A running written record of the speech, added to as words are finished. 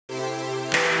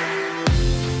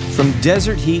From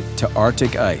desert heat to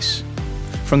Arctic ice,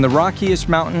 from the rockiest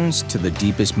mountains to the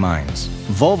deepest mines,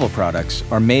 Volvo products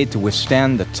are made to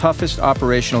withstand the toughest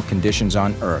operational conditions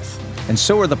on Earth, and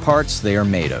so are the parts they are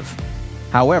made of.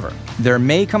 However, there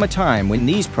may come a time when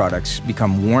these products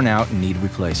become worn out and need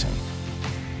replacing.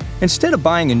 Instead of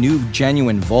buying a new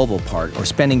genuine Volvo part or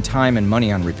spending time and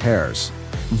money on repairs,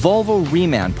 Volvo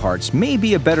Reman parts may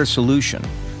be a better solution,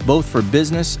 both for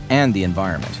business and the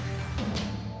environment.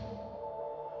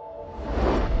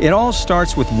 It all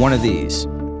starts with one of these,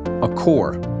 a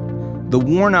core, the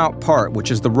worn-out part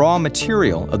which is the raw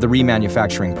material of the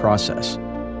remanufacturing process.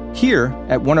 Here,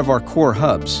 at one of our core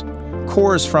hubs,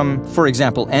 cores from, for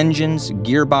example, engines,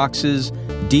 gearboxes,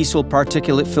 diesel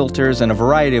particulate filters, and a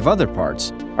variety of other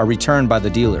parts are returned by the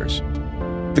dealers.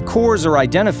 The cores are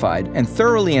identified and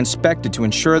thoroughly inspected to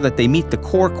ensure that they meet the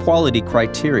core quality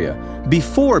criteria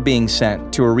before being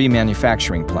sent to a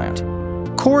remanufacturing plant.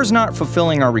 Cores not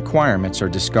fulfilling our requirements are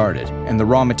discarded and the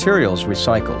raw materials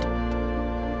recycled.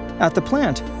 At the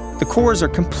plant, the cores are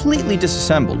completely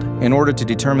disassembled in order to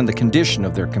determine the condition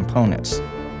of their components.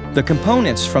 The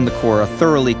components from the core are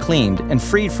thoroughly cleaned and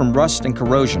freed from rust and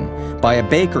corrosion by a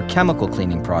bake or chemical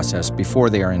cleaning process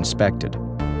before they are inspected.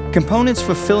 Components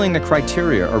fulfilling the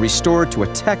criteria are restored to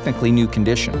a technically new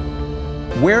condition.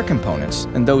 Wear components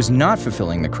and those not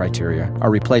fulfilling the criteria are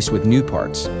replaced with new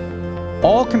parts.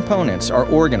 All components are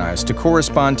organized to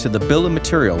correspond to the bill of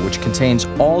material, which contains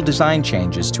all design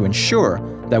changes to ensure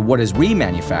that what is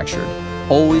remanufactured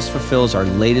always fulfills our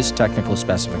latest technical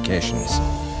specifications.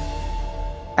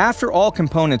 After all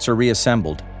components are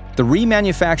reassembled, the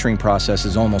remanufacturing process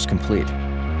is almost complete,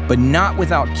 but not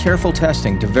without careful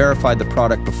testing to verify the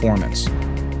product performance.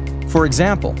 For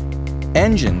example,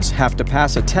 engines have to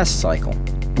pass a test cycle,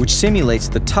 which simulates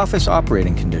the toughest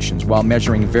operating conditions while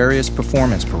measuring various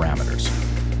performance parameters.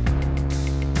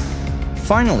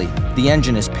 Finally, the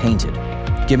engine is painted,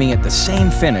 giving it the same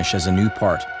finish as a new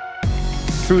part.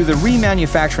 Through the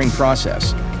remanufacturing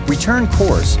process, return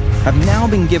cores have now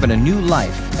been given a new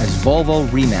life as Volvo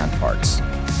Reman parts.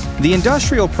 The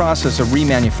industrial process of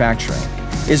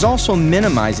remanufacturing is also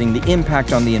minimizing the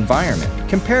impact on the environment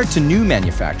compared to new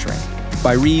manufacturing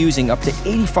by reusing up to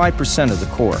 85% of the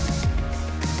core.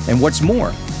 And what's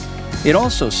more, it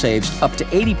also saves up to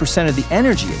 80% of the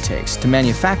energy it takes to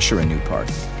manufacture a new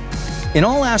part. In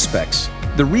all aspects,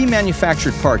 the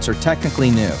remanufactured parts are technically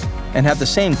new and have the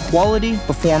same quality,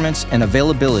 performance, and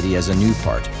availability as a new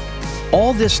part.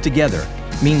 All this together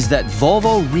means that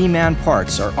Volvo Reman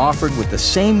parts are offered with the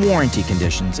same warranty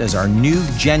conditions as our new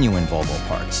genuine Volvo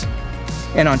parts.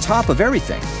 And on top of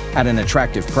everything, at an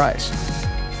attractive price.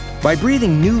 By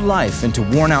breathing new life into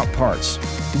worn-out parts,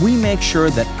 we make sure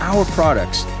that our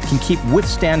products can keep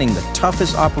withstanding the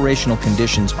toughest operational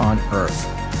conditions on Earth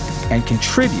and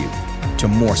contribute to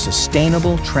more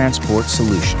sustainable transport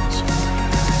solutions.